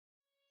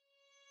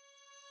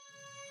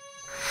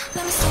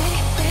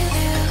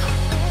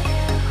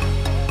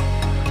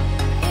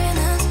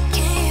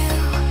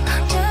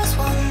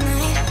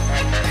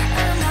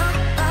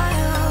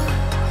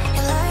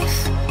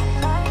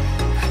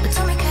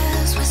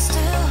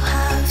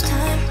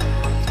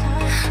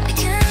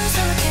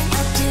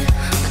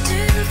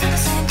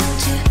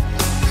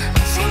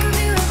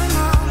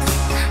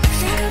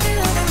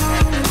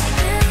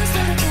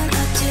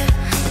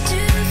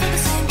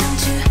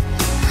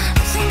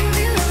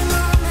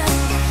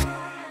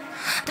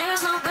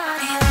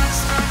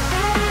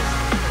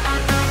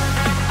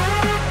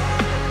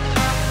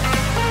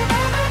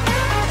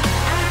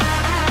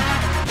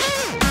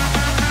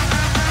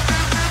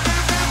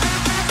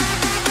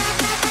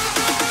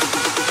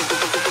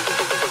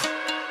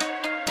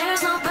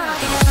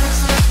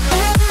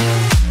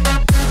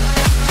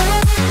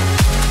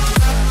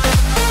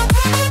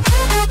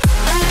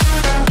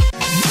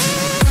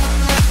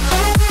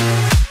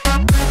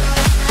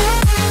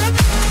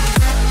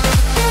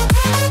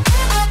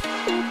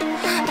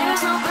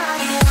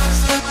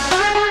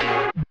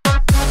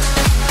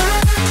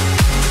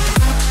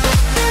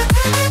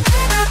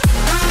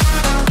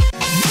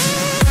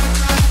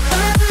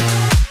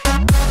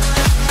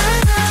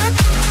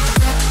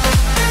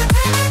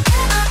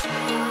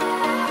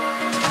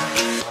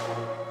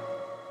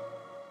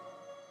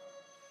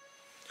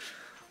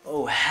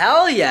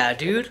hell yeah,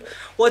 dude.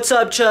 What's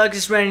up, Chuck?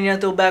 It's Randy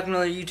Neto back with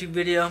another YouTube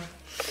video.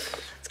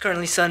 It's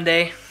currently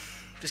Sunday.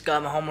 Just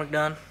got my homework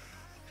done.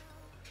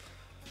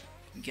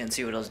 You can't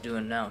see what I was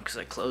doing now because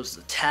I closed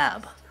the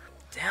tab.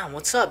 Damn,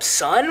 what's up,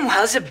 son?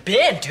 How's it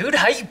been, dude?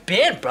 How you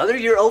been, brother?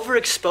 You're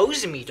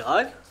overexposing me,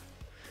 dog.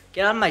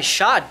 Get out of my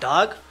shot,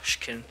 dog. Just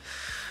kidding.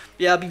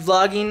 Yeah, I'll be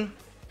vlogging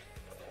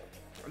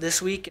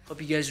this week.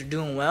 Hope you guys are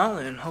doing well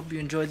and hope you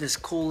enjoyed this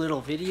cool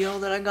little video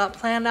that I got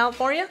planned out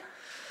for you.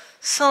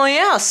 So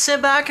yeah, sit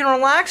back and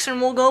relax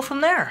and we'll go from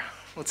there.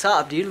 What's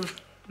up, dude?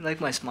 You like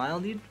my smile,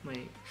 dude?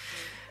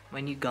 My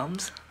new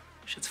gums?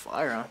 Shit's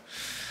fire, huh?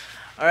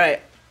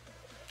 Alright,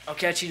 I'll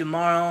catch you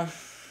tomorrow.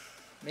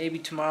 Maybe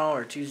tomorrow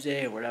or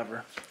Tuesday or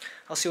whatever.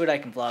 I'll see what I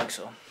can vlog,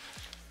 so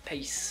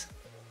peace.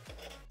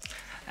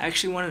 I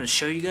actually wanted to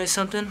show you guys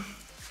something.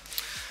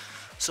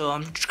 So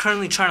I'm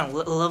currently trying to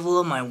level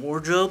up my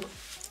wardrobe.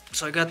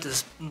 So I got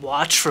this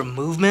watch from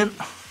Movement.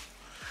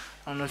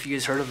 I don't know if you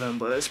guys heard of him,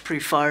 but it's a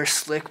pretty fire,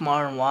 slick,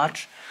 modern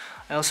watch.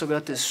 I also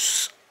got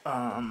this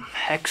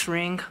hex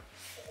ring.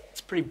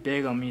 It's pretty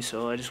big on me,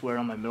 so I just wear it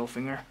on my middle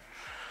finger.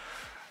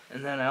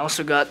 And then I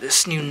also got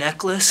this new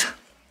necklace.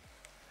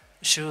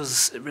 She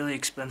was really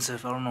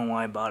expensive. I don't know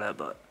why I bought it,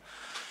 but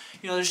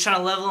you know, just trying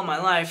to level up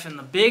my life. And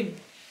the big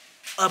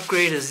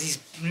upgrade is these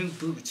new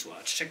boots.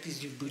 Watch, check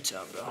these new boots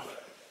out, bro.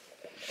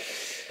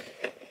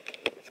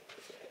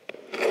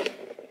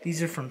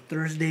 These are from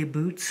Thursday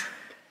Boots.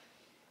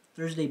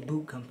 Thursday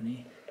Boot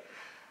Company.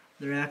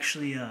 They're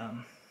actually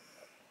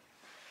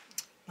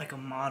like a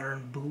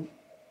modern boot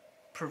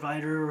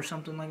provider or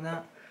something like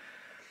that.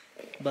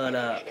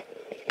 But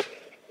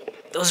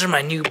those are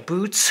my new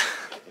boots.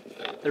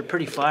 They're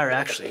pretty fire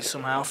actually, so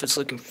my outfit's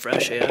looking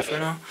fresh AF right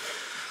now.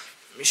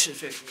 Let me see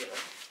if I can get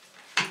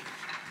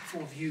a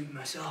full view of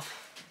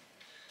myself.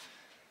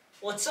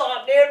 What's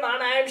up, dude? My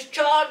name's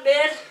Chuck,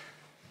 dude.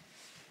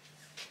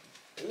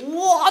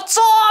 What's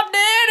up,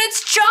 dude?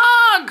 It's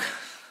Chuck!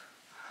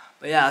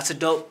 But yeah, it's a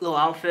dope little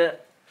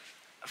outfit.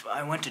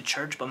 I went to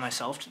church by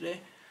myself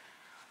today,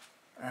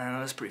 and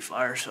it was pretty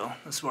fire, so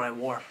that's what I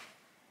wore.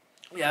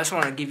 Yeah, I just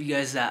wanted to give you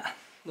guys that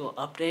little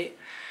update.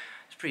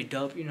 It's pretty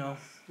dope, you know.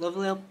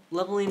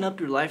 Leveling up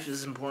your life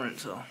is important,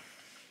 so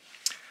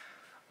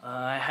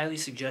I highly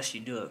suggest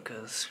you do it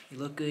because you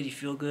look good, you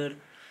feel good.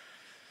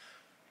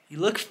 You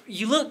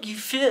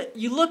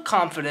look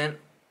confident.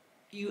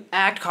 You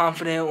act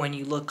confident when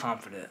you look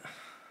confident.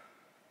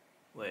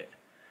 Wait.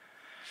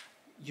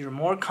 You're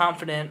more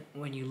confident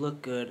when you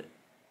look good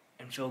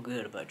and feel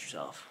good about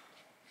yourself.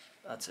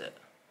 That's it.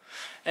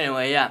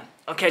 Anyway, yeah.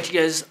 I'll catch you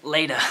guys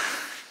later.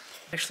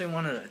 I actually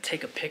wanted to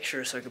take a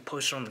picture so I could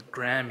post it on the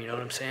gram, you know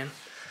what I'm saying?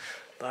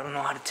 But I don't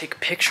know how to take a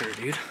picture,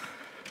 dude.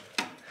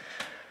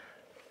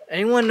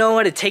 Anyone know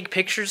how to take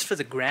pictures for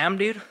the gram,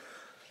 dude? I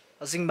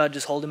was thinking about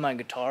just holding my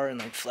guitar and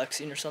like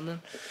flexing or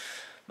something.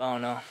 But I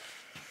don't know.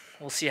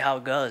 We'll see how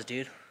it goes,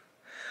 dude.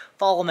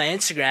 Follow my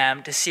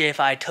Instagram to see if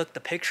I took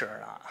the picture or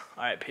not.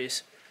 Alright,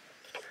 peace.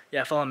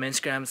 Yeah, follow my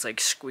Instagram. It's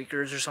like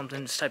Squeakers or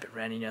something. Just type it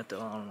Randy Neto.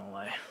 I don't know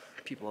why.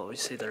 People always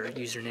say their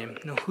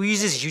username. No, who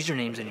uses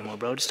usernames anymore,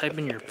 bro? Just type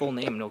in your full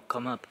name and it'll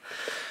come up.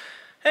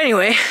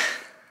 Anyway.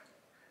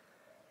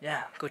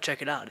 Yeah, go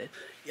check it out, dude.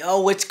 Yo,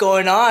 what's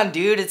going on,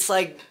 dude? It's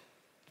like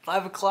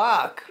 5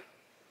 o'clock.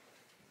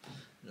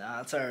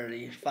 Nah, it's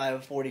already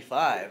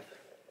 5:45.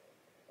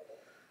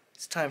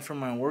 It's time for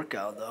my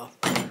workout, though.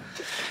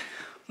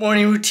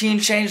 Morning routine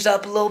changed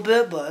up a little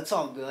bit, but it's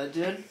all good,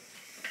 dude.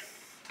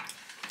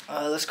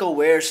 Let's go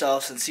weigh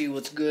ourselves and see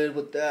what's good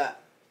with that.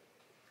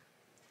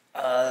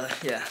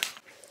 Yeah.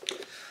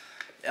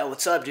 Yeah,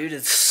 what's up, dude?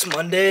 It's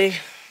Monday,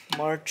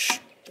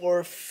 March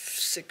 4th,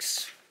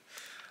 6th.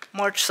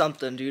 March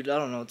something, dude. I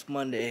don't know. It's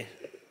Monday.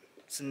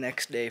 It's the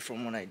next day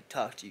from when I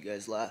talked to you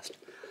guys last.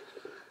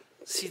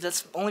 See,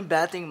 that's the only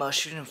bad thing about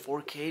shooting in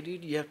 4K,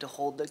 dude. You have to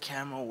hold the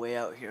camera way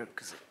out here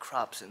because it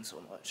crops in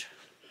so much.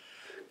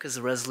 Because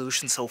the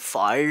resolution's so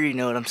fire, you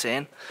know what I'm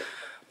saying?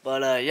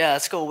 But, yeah,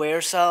 let's go weigh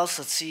ourselves.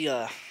 Let's see,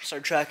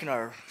 start tracking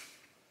our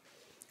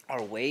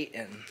weight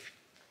and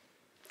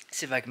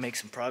see if I can make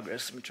some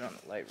progress. Let me turn on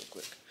the light real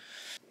quick.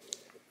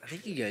 I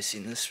think you guys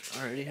seen this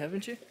already,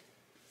 haven't you?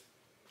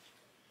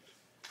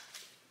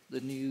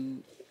 The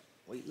new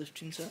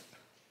weightlifting set.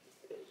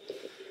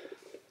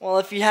 Well,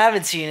 if you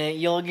haven't seen it,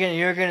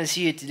 you're gonna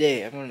see it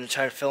today. I'm gonna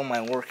try to film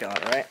my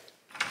workout, alright?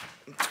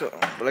 Let's go.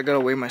 But I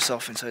gotta weigh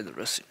myself inside the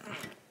restroom.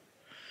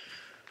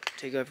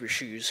 Take off your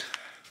shoes.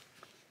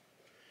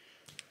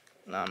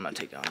 No, I'm not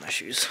taking off my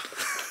shoes.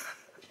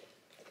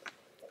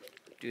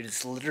 Dude,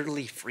 it's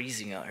literally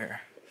freezing out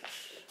here.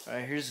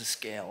 Alright, here's the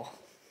scale.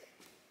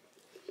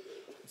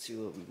 Let's see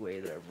what we weigh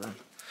there, bro.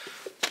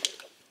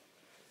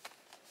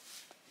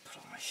 Put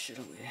all my shit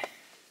away.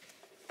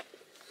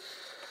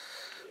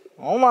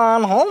 Hold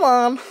on, hold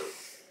on.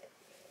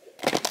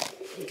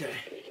 Okay.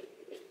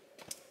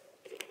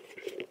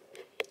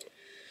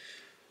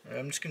 Right,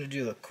 I'm just gonna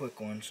do a quick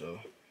one, so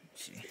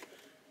let's see.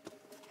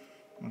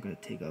 I'm not gonna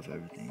take off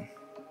everything.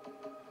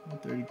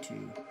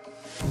 132.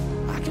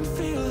 I can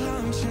feel how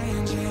I'm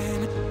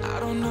changing. I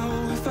don't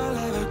know if I'll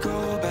ever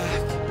go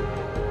back.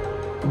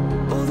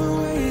 All the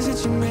ways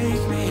that you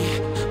make me,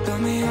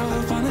 build me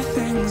up on the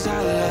things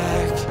I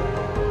lack.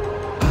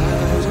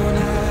 I don't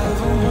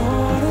ever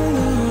wanna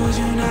lose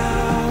you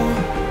now.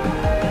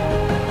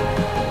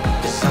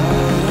 'Cause I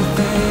don't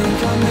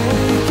think I'll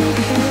make it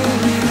here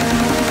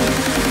without.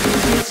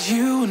 'Cause it's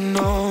you and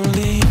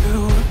only you.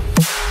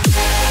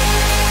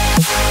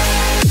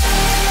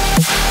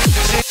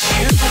 'Cause it's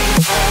you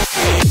and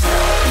only you.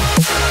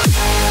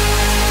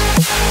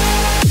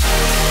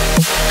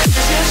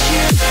 'Cause it's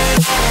you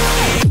and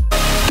only you.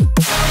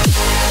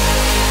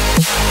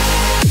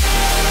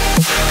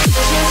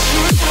 'Cause it's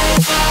you and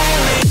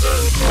only you.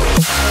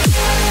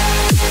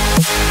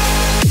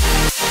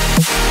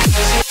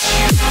 'Cause it's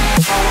you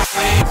and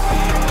only you.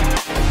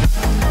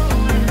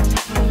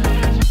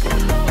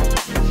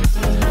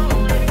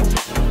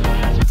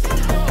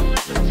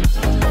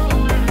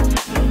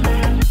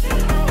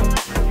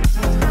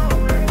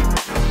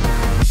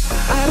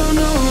 I don't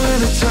know where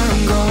the time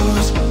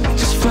goes, it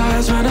just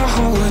flies when I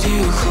hold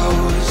you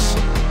close.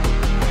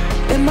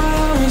 In my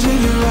arms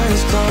with your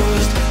eyes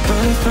closed, for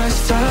the first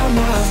time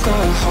I've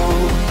got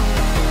hope.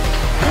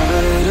 I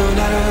don't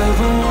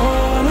ever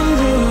wanna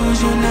lose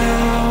you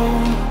now.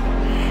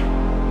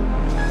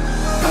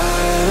 I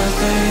don't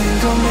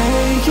think I'll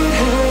make it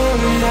here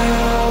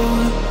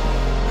without.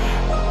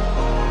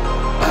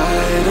 I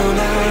don't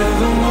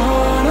ever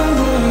wanna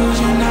lose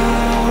you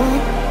now.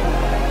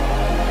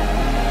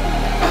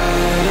 I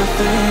don't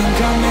think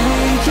I'll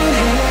make it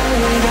here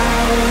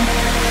without.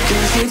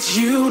 'Cause it's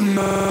you and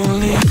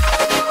only.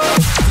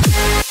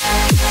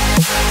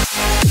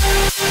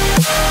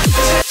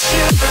 'Cause it's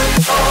you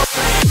and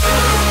only.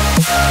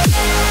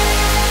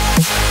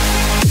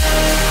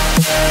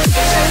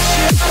 'Cause it's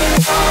you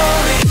and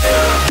only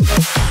you.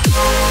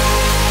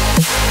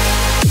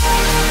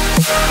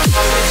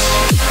 'Cause it's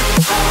you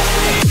and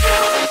only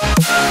you.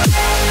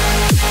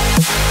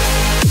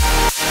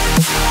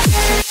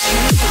 'Cause it's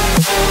you and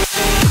only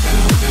you.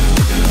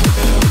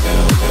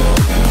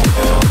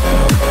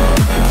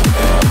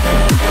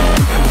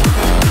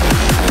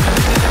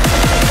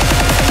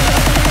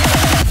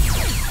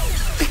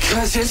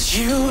 Because it's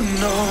you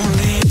and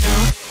only you.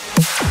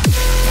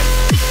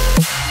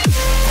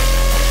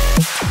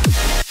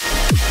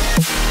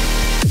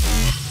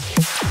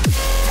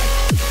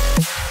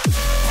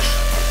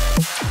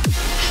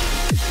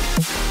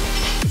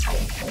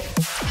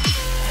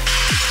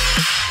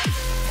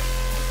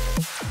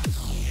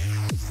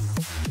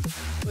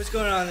 What's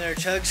going on there,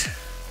 Chugs?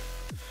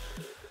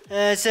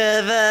 That's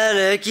about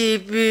to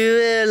keep you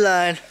in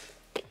line.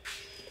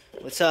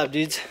 What's up,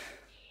 dudes?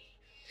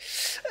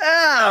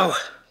 Ow!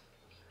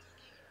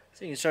 I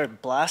think it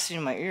started blasting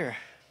in my ear.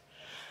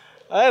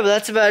 Alright, well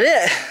that's about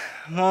it.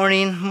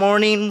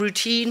 Morning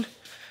routine.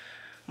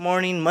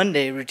 Morning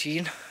Monday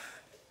routine.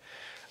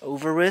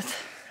 Over with.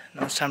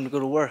 Now it's time to go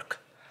to work.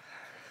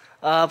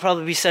 I'll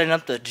probably be setting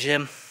up the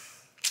gym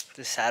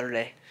this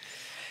Saturday.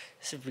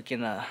 See if we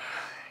can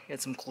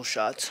get some cool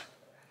shots.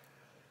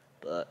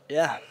 But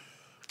yeah,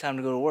 time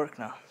to go to work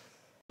now.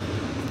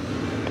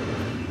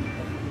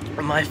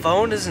 If my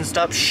phone doesn't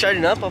stop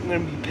shutting up, I'm gonna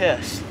be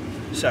pissed.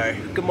 Sorry.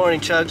 Good morning,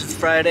 Chugs. It's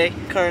Friday.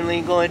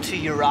 Currently going to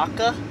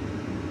Uraka.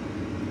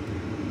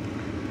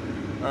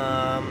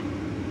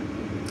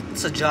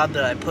 It's a job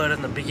that I put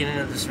in the beginning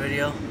of this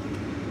video.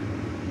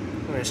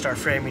 I'm gonna start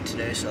framing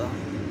today, so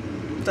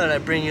thought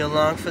I'd bring you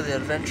along for the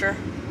adventure.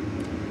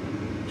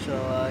 So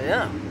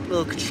yeah,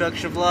 little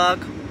construction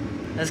vlog.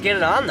 Let's get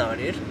it on though,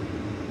 dude.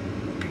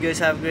 Hope you guys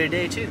have a great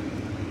day too.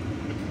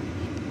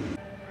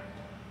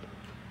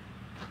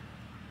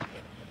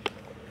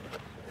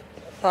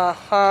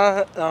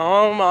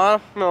 Oh my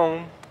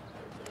no.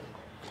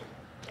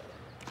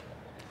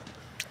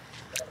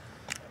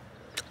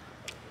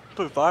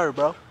 Pretty fire,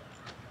 bro.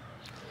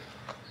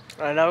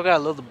 Alright, now we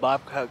gotta load the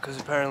bobcat because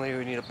apparently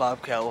we need a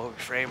bobcat while we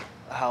frame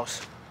a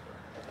house.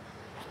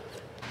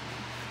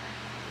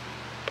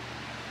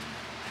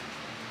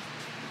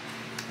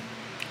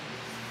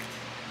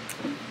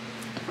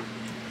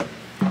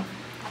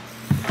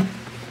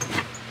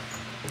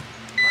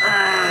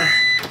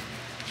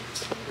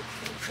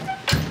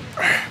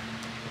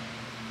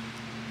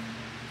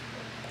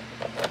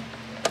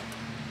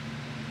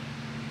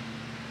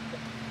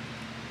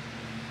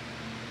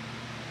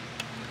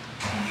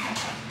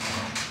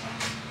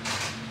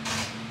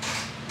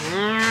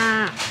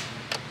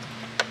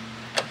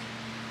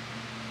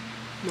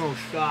 No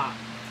stop,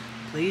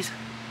 please.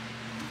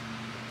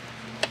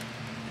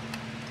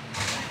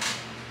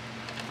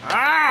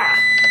 Ah!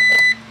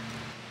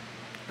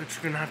 I'm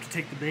just gonna have to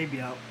take the baby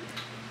out.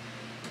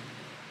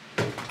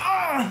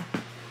 Ah!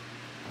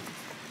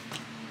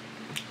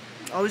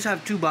 Always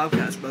have two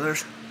bobcats,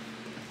 brothers.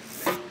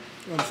 You know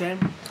what I'm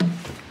saying?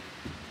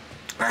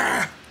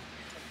 Ah!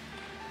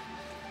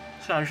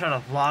 So I'm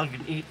trying to vlog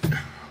and eat.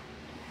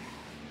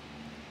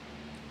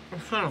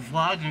 I'm trying to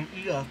vlog and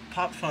eat a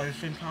pop star at the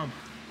same time.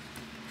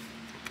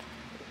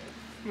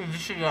 You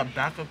should got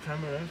backup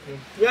camera.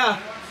 Yeah.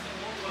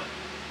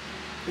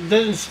 It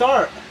didn't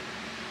start.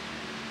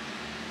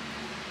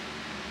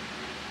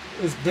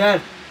 It's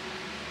dead.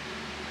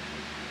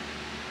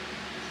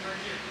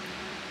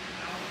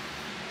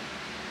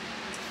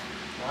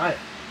 Why?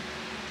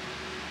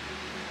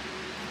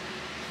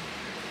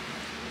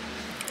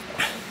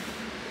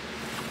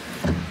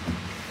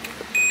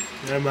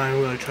 Never mind,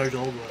 we're gonna charge the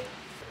old one.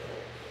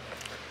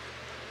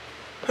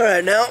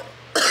 Alright, now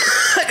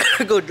I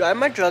gotta go drive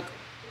my truck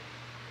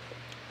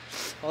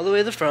all the way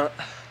to the front,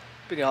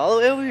 bring it all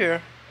the way over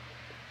here,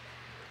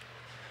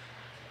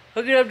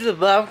 hook it up to the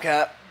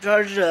Bobcat,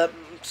 charge it up,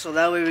 so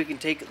that way we can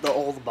take the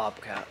old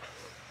Bobcat.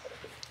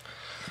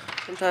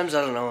 Sometimes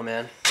I don't know,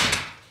 man.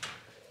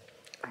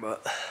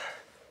 But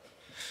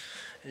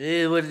it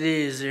is what it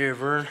is there,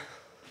 Vern.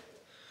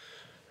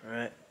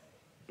 Alright,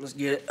 let's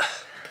get it.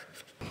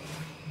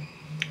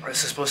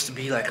 This is supposed to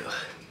be like a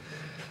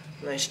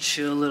nice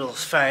chill little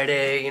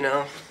Friday, you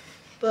know?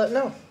 But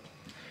no.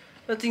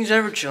 Nothing's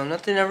ever chill.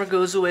 Nothing ever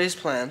goes the way as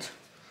planned.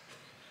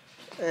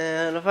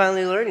 And I'm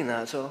finally learning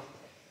that, so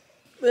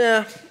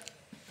yeah.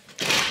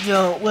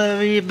 Don't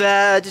worry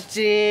about the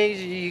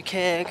things you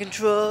can't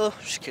control.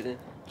 Just kidding.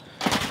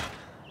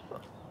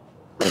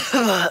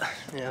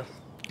 Yeah.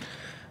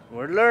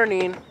 We're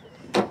learning.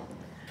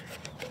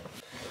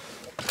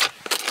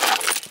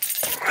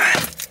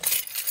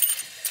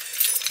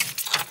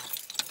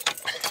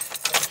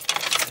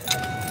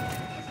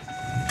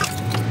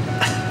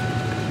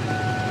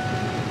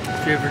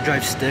 If you ever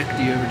drive stick,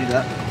 do you ever do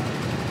that?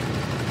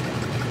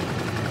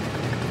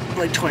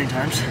 Like 20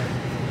 times.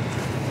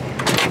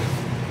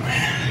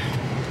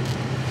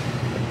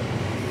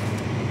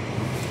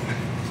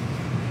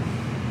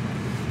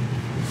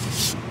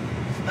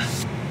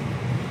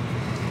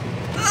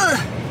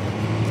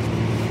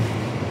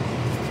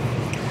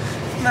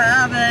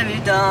 My baby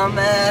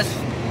dumbass.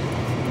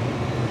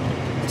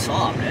 What's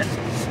up, man?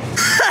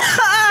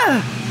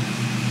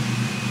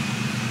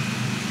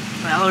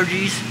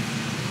 Allergies.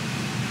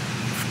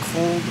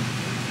 Cold.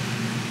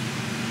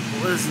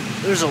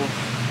 There's a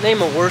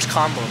name a worse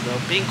combo though.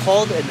 Being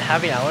cold and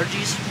having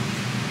allergies.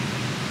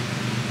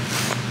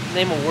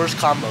 Name a worse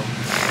combo.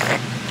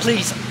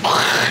 Please.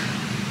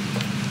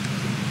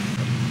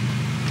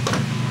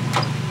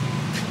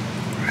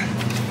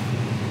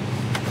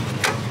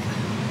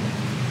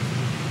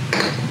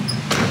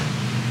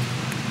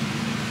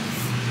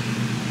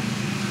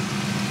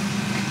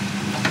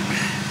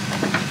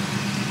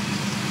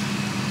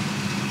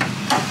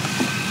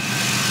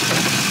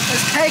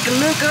 Take a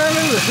look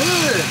under the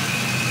hood.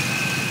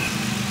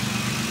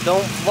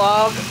 Don't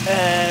vlog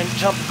and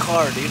jump a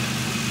car, dude.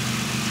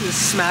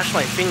 Just smash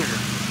my finger.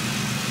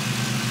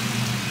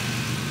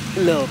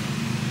 Look.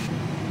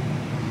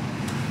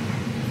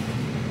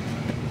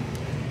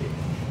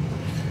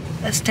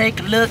 Let's take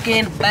a look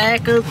in the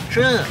back of the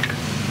truck.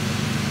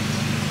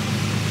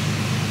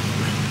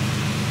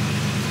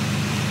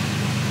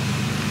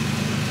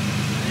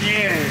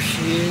 There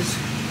she is.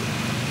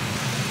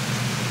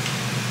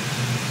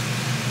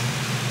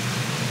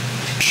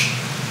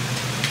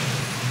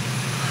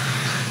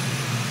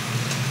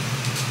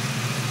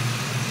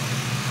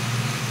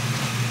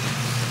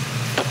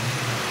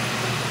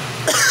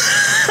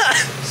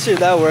 See if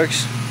that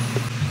works.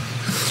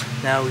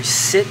 Now we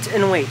sit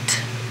and wait.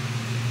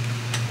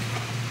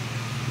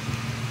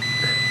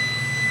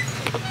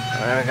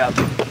 Alright, I got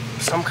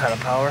some kind of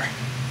power.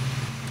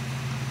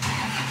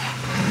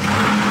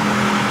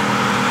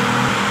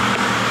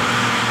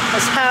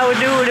 That's how we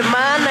do it in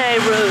my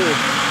neighborhood.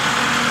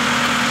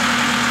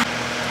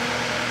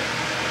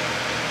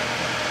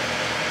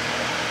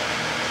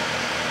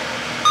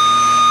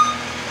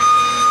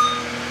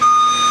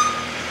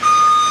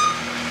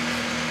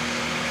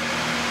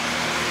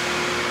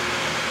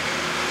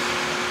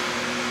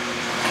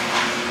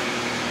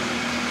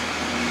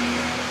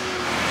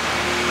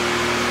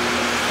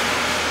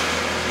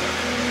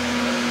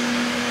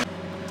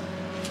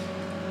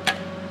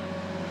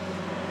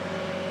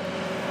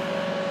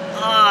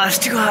 Ah, it's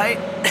too high.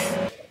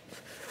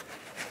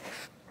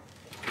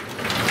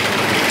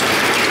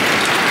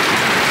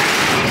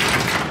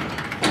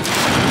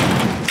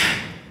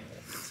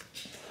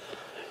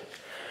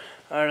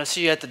 Alright, I'll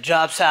see you at the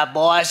job site,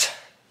 boys.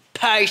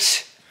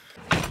 Peace.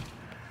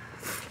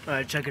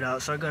 Alright, check it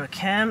out. So I got a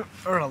can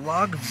or a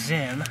log of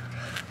Zin,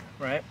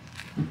 right?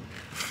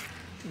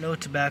 No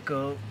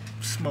tobacco,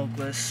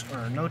 smokeless,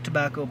 or no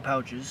tobacco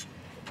pouches.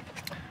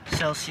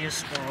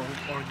 Celsius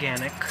or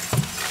organic.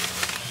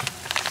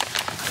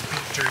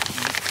 Beef jerky,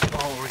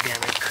 all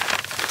organic.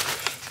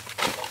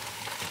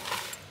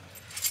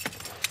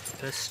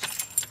 Pissed.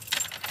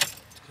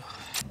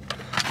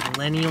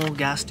 Millennial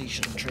gas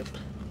station trip.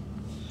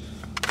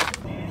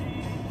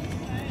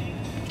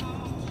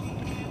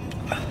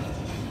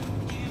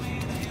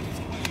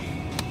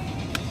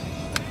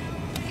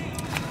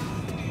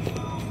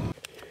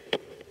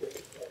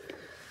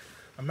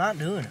 I'm not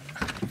doing it.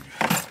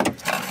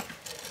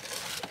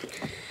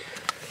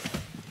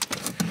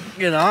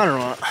 Get on or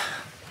what?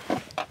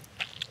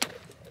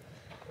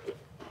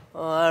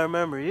 Oh, I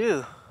remember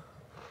you.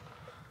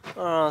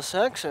 Oh,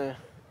 sexy.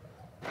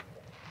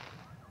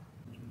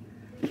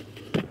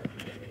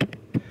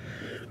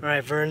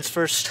 Alright, Vern's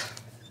first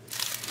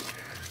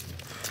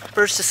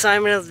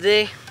assignment of the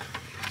day.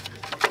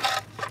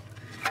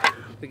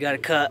 We gotta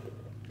cut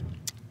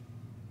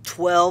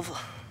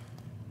 12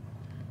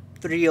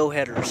 3/0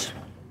 headers.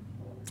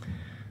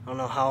 I don't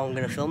know how I'm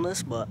gonna film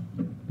this, but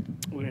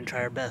we're gonna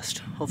try our best.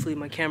 Hopefully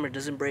my camera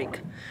doesn't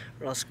break,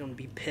 or else I'm gonna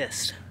be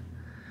pissed.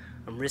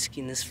 I'm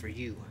risking this for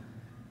you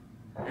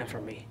and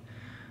for me,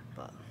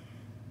 but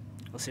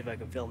we'll see if I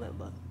can film it.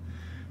 But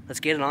let's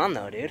get it on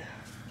though, dude.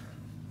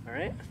 All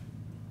right.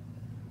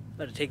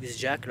 Better take this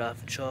jacket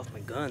off and show off my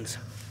guns.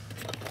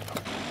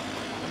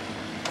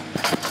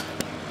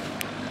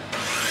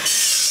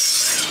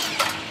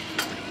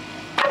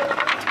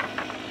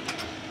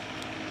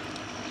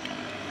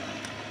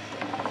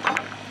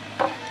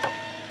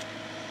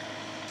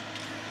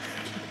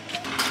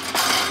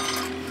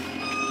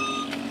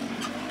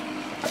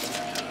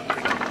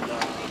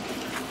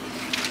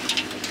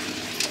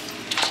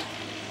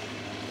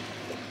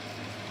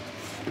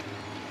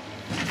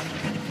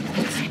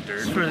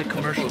 For the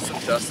commercial, some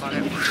dust on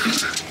it.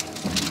 Let's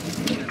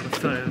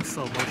put it in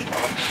slow motion.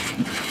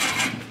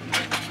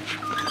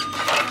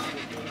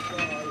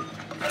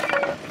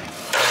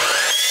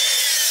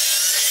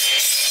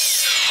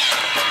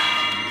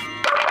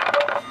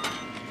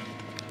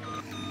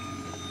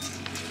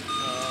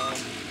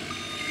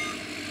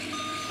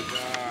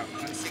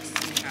 The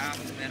 16.5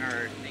 and then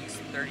our thing's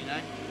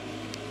 39.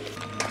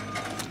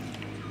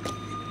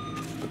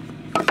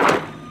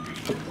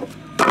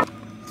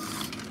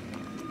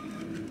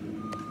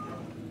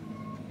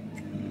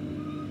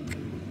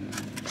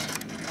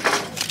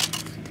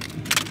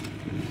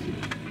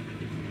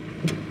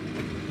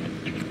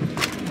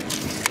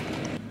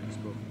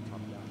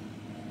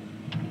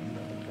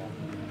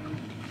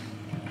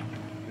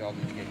 Y'all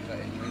need to get cut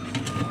anyways.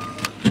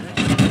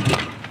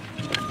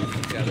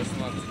 Yeah, this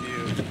one's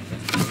due.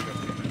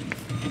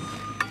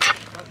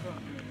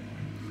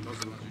 Those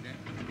are the ones you did?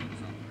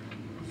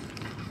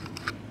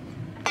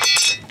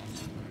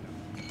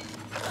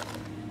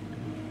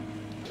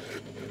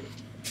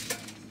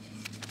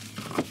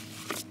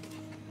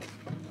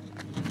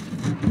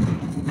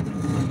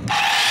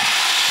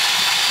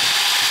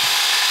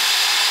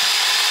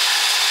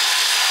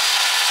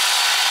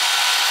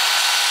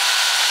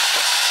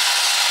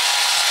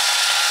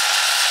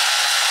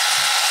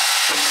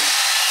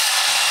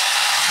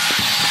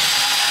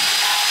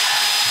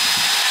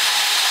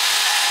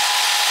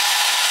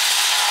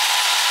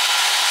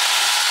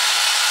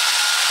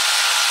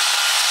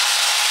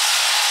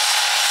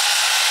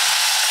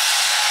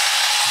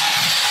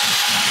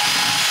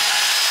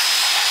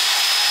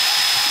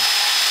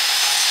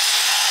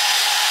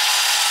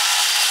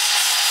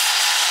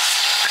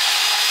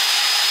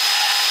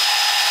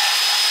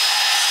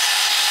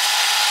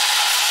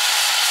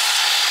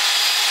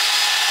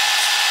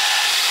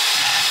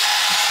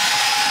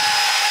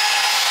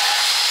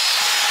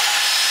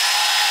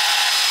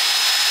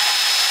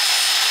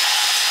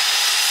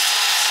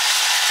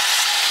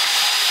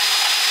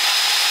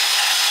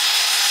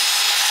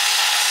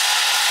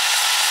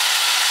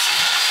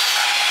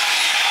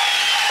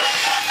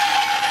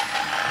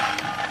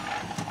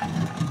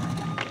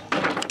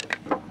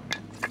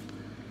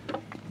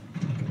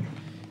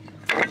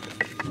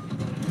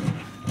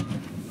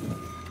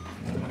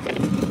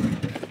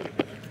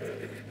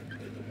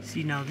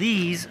 See, now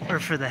these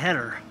are for the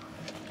header.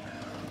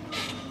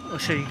 I'll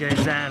show you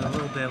guys that in a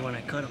little bit when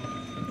I cut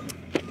them.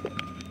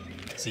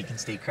 So you can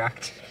stay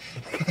cracked.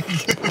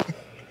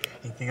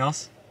 Anything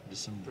else?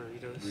 Just some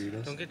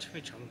burritos. Don't get too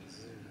much on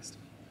this.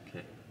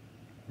 Okay.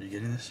 Are you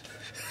getting this?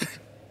 Did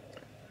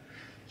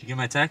you get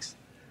my text?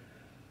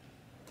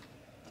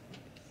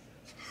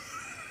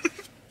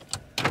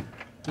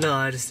 No,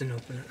 I just didn't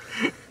open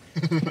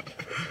it.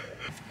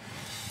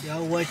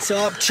 Yo, what's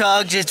up,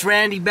 Chugs? It's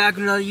Randy back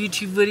with another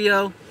YouTube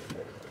video.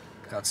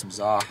 Got some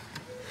za.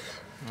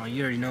 Oh,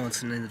 you already know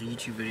it's another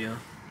YouTube video.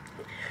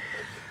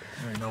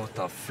 I already know what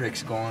the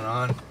frick's going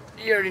on.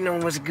 You already know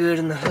what's good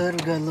in the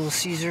hood. We got Little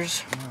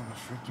Caesars. Oh,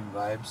 freaking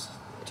vibes.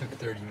 Took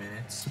 30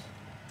 minutes.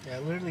 Yeah,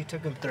 it literally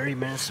took them 30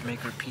 minutes to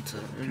make our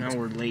pizza. And now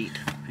we're late.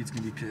 Pete's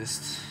gonna be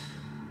pissed.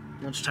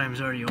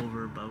 Lunchtime's already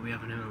over, but we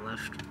haven't even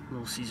left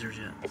Little Caesars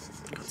yet.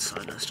 Got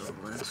sawdust on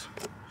the lens.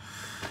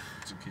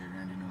 It's okay,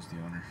 Randy knows the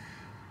owner.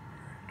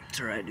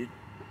 It's alright, dude.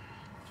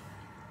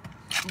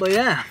 But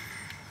yeah.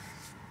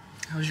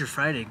 How's your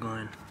Friday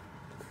going?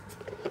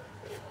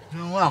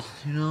 Doing well,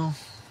 you know.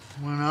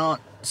 Went out,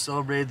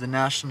 celebrated the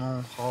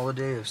national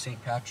holiday of St.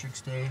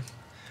 Patrick's Day.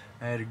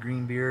 I had a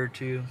green beer or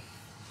two.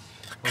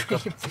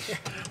 Woke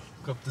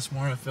up this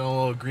morning, I felt a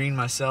little green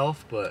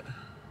myself, but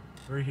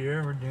we're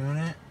here, we're doing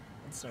it.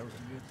 That's not really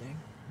a good thing.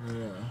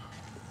 We're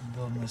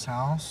building this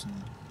house, and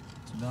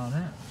that's about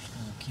it. Just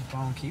gonna keep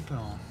on keeping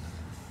on.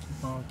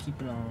 Keep on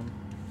keeping on.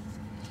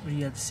 What do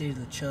you have to say to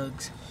the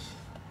Chugs?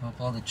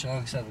 Hope all the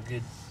Chugs have a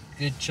good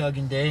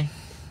chugging day.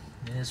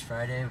 It is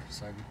Friday,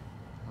 so I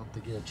hope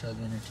they get a chug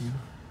in or two.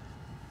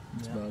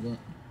 That's about it.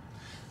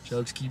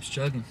 Chugs keeps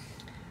chugging.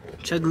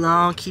 Chug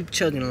along, keep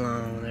chugging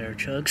along there,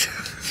 Chugs.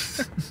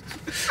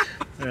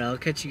 Alright, I'll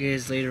catch you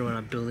guys later when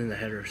I'm building the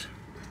headers.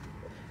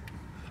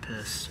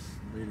 pissed.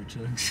 Later,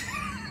 Chugs.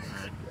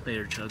 Alright,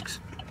 later, Chugs.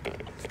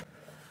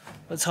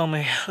 What's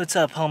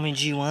up, homie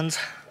G1s?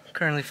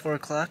 Currently 4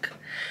 o'clock.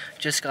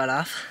 Just got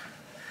off.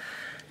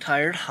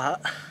 Tired,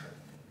 hot.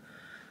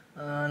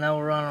 Now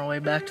we're on our way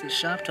back to the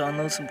shop to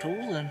unload some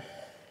tools, and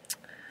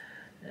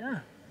yeah.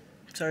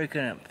 Sorry I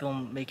couldn't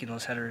film making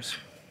those headers.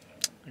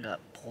 I got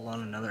pulled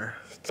on another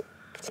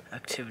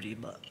activity,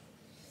 but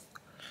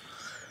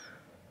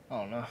I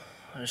don't know.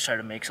 I just tried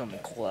to make something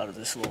cool out of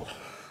this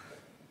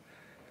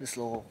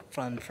little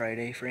fun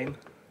Friday frame.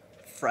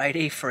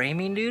 Friday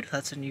framing, dude?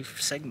 That's a new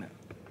segment.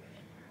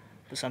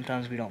 But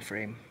sometimes we don't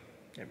frame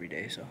every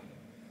day, so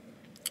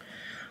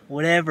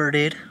whatever,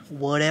 dude.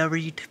 Whatever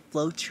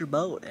floats your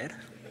boat, dude.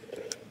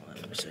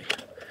 Let me see.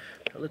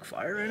 Do I look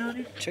fire right now,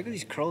 dude? Check out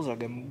these curls I've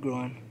got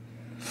growing.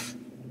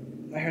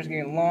 My hair's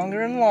getting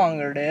longer and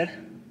longer, dude.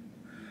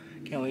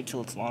 Can't wait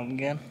till it's long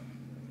again.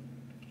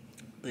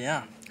 But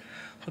yeah,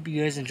 hope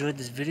you guys enjoyed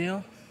this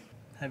video.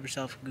 Have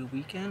yourself a good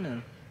weekend,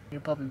 and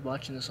you're probably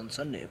watching this on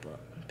Sunday,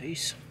 but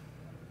peace.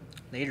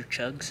 Later,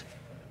 Chugs.